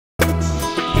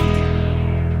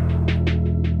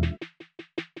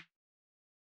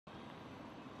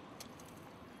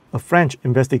A French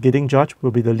investigating judge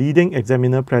will be the leading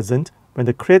examiner present when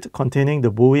the crate containing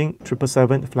the Boeing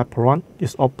 777 flaperon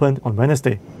is opened on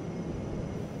Wednesday.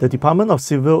 The Department of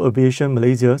Civil Aviation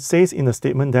Malaysia says in a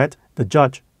statement that the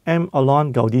judge, M.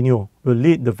 Alon Gaudino, will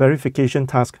lead the verification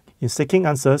task in seeking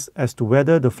answers as to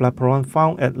whether the flaperon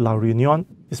found at La Réunion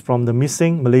is from the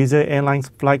missing Malaysia Airlines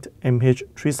Flight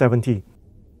MH370.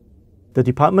 The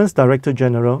department's Director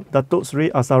General, Datuk Seri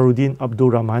Azharuddin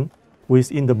Abdul Rahman, who is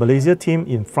in the Malaysia team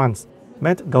in France,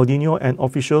 met Gaudino and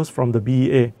officials from the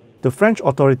BEA, the French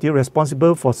authority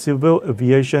responsible for civil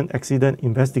aviation accident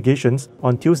investigations,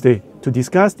 on Tuesday to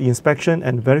discuss the inspection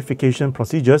and verification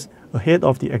procedures ahead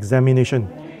of the examination.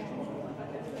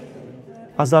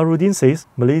 Azharuddin says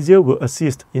Malaysia will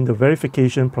assist in the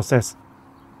verification process.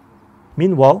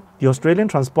 Meanwhile, the Australian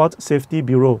Transport Safety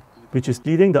Bureau, which is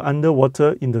leading the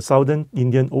underwater in the southern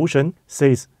Indian Ocean,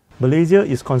 says Malaysia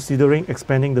is considering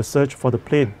expanding the search for the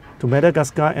plane to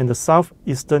Madagascar and the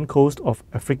southeastern coast of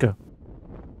Africa.